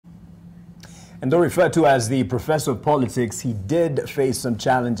And though referred to as the professor of politics, he did face some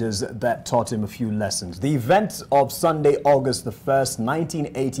challenges that taught him a few lessons. The event of Sunday, August the 1st,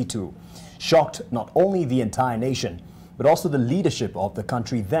 1982, shocked not only the entire nation, but also the leadership of the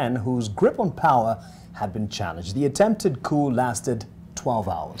country then, whose grip on power had been challenged. The attempted coup lasted 12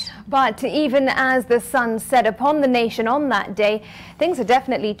 hours. But even as the sun set upon the nation on that day, things had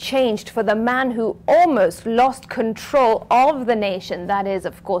definitely changed for the man who almost lost control of the nation. That is,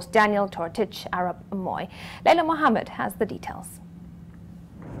 of course, Daniel Arap Moi. Leila Mohammed has the details.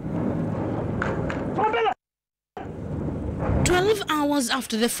 12 hours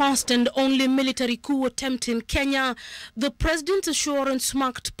after the first and only military coup attempt in Kenya, the president's assurance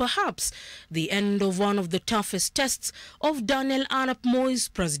marked perhaps the end of one of the toughest tests of Daniel Arap Moi's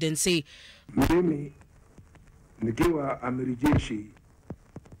presidency. Mimi nikiwa amiri jeshi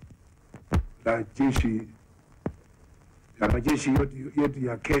la majeshi yetu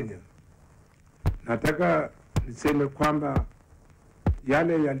ya Kenya, nataka niseme kwamba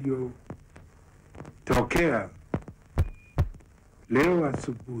yale yaliyotokea leo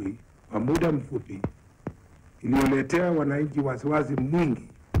asubuhi kwa muda mfupi iliyoletea wananchi wasiwasi mwingi.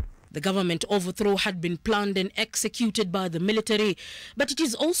 The government overthrow had been planned and executed by the military, but it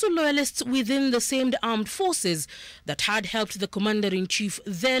is also loyalists within the same armed forces that had helped the commander-in-chief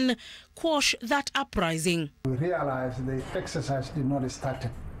then quash that uprising. We realized the exercise did not start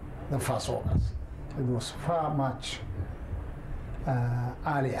the 1st August. It was far much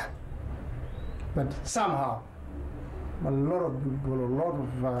earlier. But somehow, a lot of people,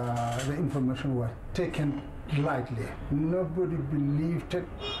 the information was taken lightly. Nobody believed it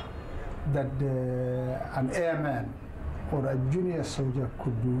that an airman or a junior soldier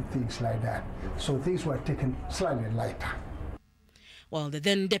could do things like that. So things were taken slightly lighter. While the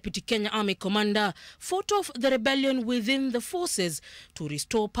then Deputy Kenya Army Commander fought off the rebellion within the forces to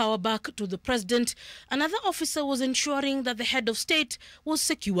restore power back to the president, another officer was ensuring that the head of state was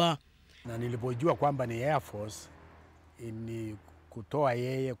secure. Na nilipojua kwamba ni Air Force, ni kutoa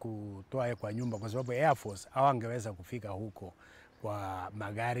yeye kwa nyumba, kwa sababu Air Force hawangeweza kufika huko kwa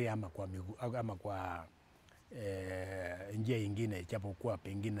magari ama kwa miguu ama kwa njia nyingine, japokuwa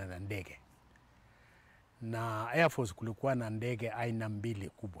pengine na ndege. Na Air Force kulikuwa na ndege aina mbili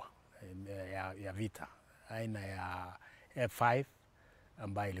kubwa ya vita, aina ya F5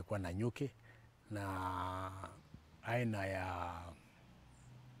 ambayo ilikuwa na nyuki, na aina ya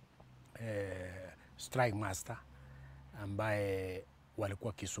Strike Master ambaye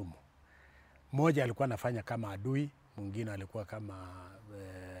walikuwa Kisumu. Mmoja alikuwa anafanya kama adui, mwingine alikuwa kama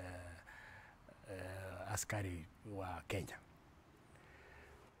askari wa Kenya.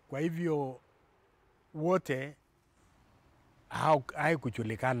 Kwa hivyo wote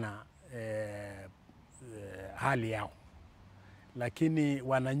haikujulikana hali yao, lakini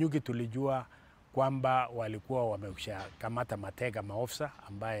wananyuki tulijua kwamba walikuwa wameshakamata mateka maofisa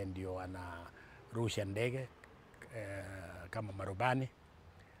ambaye ndio wanarusha ndege kama marubani,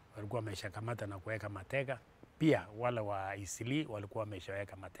 walikuwa wameshakamata na kuweka mateka. Pia wale wa Isili walikuwa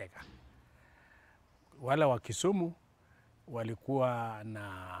wameshaweka mateka. Wale wa Kisumu walikuwa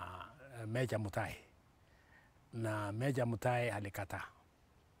na Meja Mutai, na Meja Mutai alikataa.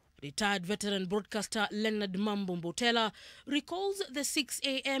 Retired veteran broadcaster Leonard Mambo Mbotela recalls the 6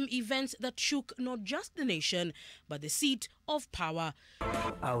 a.m. events that shook not just the nation, but the seat of power.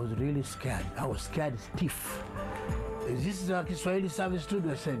 I was really scared. I was scared stiff. Is this the Kiswahili service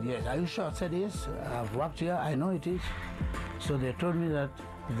studio? I said, yes. Are you sure? I said, yes. I've worked here. I know it is. So they told me that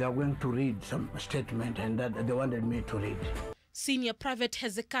they are going to read some statement and that they wanted me to read. Senior Private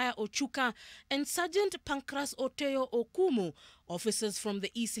Hezekiah Ochuka and Sergeant Pancras Oteyo Okumu, officers from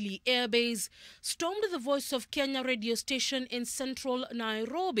the Eastleigh Air Base, stormed the Voice of Kenya radio station in central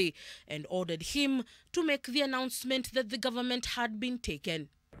Nairobi and ordered him to make the announcement that the government had been taken.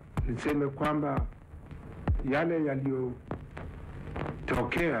 Niseme kwamba yale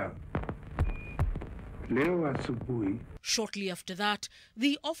yaliyotokea leo asubuhi. Shortly after that,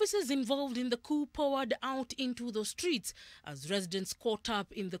 the officers involved in the coup poured out into the streets as residents caught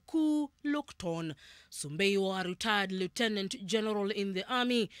up in the coup looked on. Sumbeyo, a retired lieutenant general in the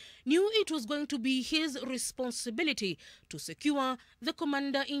army, knew it was going to be his responsibility to secure the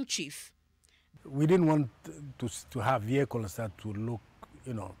commander-in-chief. We didn't want to have vehicles that would look,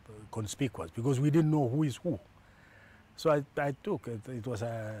 conspicuous, because we didn't know who is who. So I took it was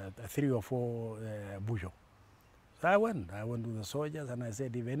a 3 or 4 Bujo. So I went to the soldiers and I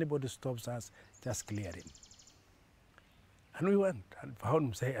said, if anybody stops us, just clear him. And we went and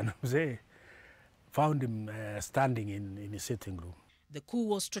found him, found him standing in his sitting room. The coup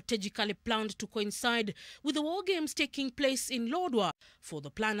was strategically planned to coincide with the war games taking place in Lodwar. For the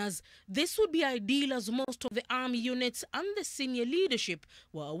planners, this would be ideal as most of the army units and the senior leadership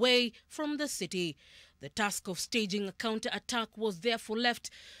were away from the city. The task of staging a counter-attack was therefore left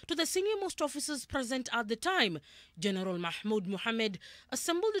to the senior-most officers present at the time. General Mahmoud Mohammed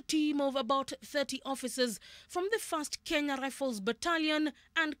assembled a team of about 30 officers from the 1st Kenya Rifles Battalion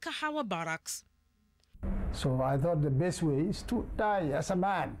and Kahawa Barracks. So I thought the best way is to die as a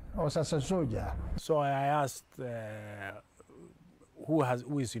man or as a soldier. So I asked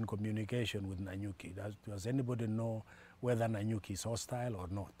who is in communication with Nanyuki. Does anybody know whether Nanyuki is hostile or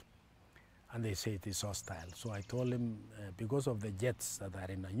not? And they say it is hostile. So I told him, because of the jets that are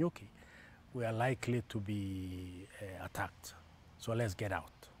in Nanyuki, we are likely to be attacked. So let's get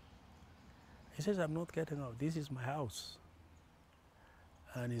out. He says, I'm not getting out. This is my house.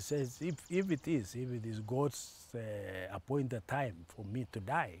 And he says, if it is God's appointed time for me to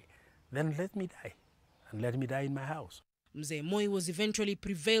die, then let me die. And let me die in my house. Mzee Moi was eventually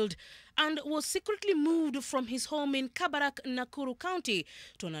prevailed and was secretly moved from his home in Kabarak, Nakuru County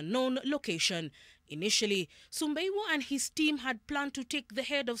to an unknown location. Initially, Sumbeiwo and his team had planned to take the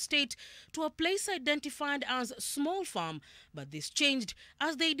head of state to a place identified as Small Farm, but this changed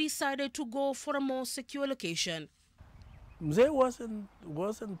as they decided to go for a more secure location. Mzee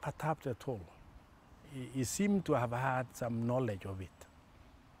wasn't perturbed at all. He seemed to have had some knowledge of it,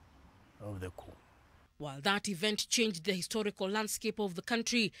 of the coup. While that event changed the historical landscape of the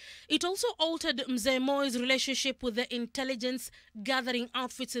country, it also altered Mzee Moi's relationship with the intelligence gathering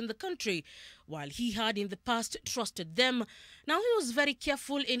outfits in the country. While he had in the past trusted them, now he was very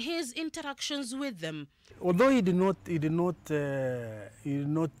careful in his interactions with them. Although he did not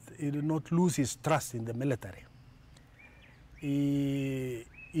lose his trust in the military, he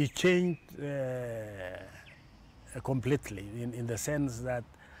changed completely in the sense that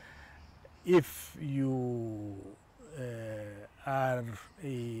if you are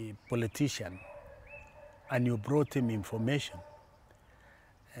a politician and you brought him information,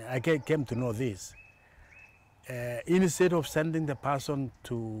 I came to know this, instead of sending the person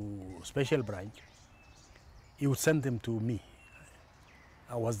to special branch, he would send him to me.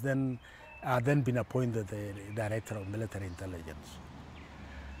 I had then been appointed the director of military intelligence.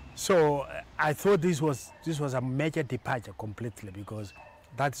 So I thought this was a major departure completely, because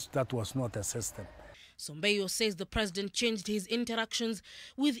that was not a system. Sumbeiwo says the president changed his interactions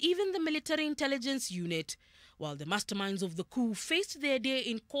with even the military intelligence unit. While the masterminds of the coup faced their day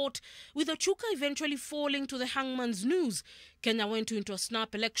in court, with Ochuka eventually falling to the hangman's noose, Kenya went into a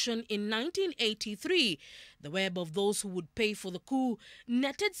snap election in 1983. The web of those who would pay for the coup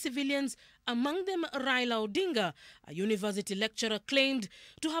netted civilians, among them Raila Odinga, a university lecturer claimed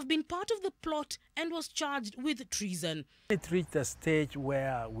to have been part of the plot and was charged with treason. It reached a stage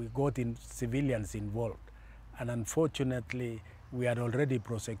where we got civilians involved, and unfortunately we had already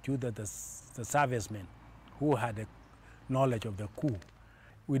prosecuted the servicemen who had a knowledge of the coup.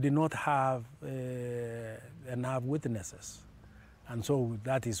 We did not have enough witnesses. And so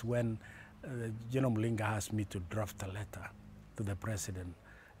that is when General Mlinga asked me to draft a letter to the president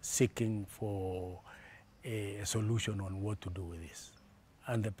seeking for a solution on what to do with this.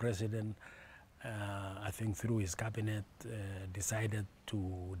 And the president, I think through his cabinet, decided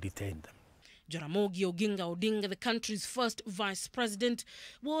to detain them. Jaramogi Oginga Odinga, the country's first vice president,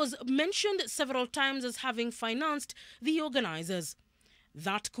 was mentioned several times as having financed the organizers.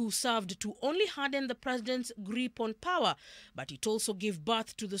 That coup served to only harden the president's grip on power, but it also gave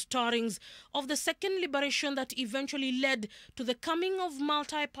birth to the stirrings of the second liberation that eventually led to the coming of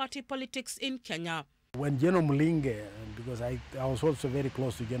multi-party politics in Kenya. When General Mlinga, because I was also very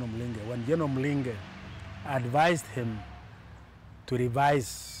close to General Mlinga, when General Mlinga advised him to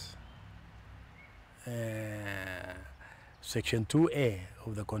revise Section 2A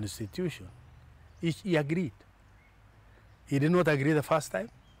of the Constitution, he agreed. He did not agree the first time,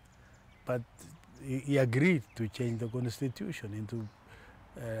 but he agreed to change the Constitution into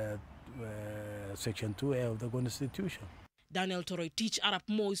Section 2A of the Constitution. Daniel Toroitich Arap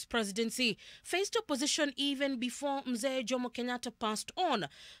Moi's presidency faced opposition even before Mzee Jomo Kenyatta passed on.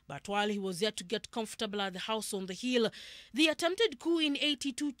 But while he was yet to get comfortable at the House on the Hill, the attempted coup in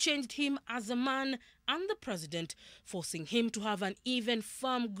 '82 changed him as a man and the president, forcing him to have an even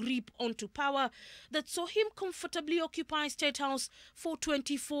firm grip onto power that saw him comfortably occupy State House for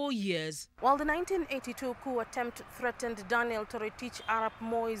 24 years. While the 1982 coup attempt threatened Daniel Toroitich Arap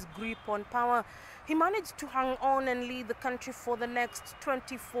Moi's grip on power, He managed to hang on and lead the country for the next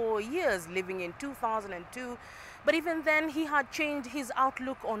 24 years, living in 2002. But even then, he had changed his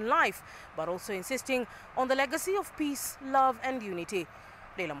outlook on life, but also insisting on the legacy of peace, love and unity.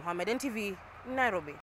 Daniel Moi, NTV, Nairobi.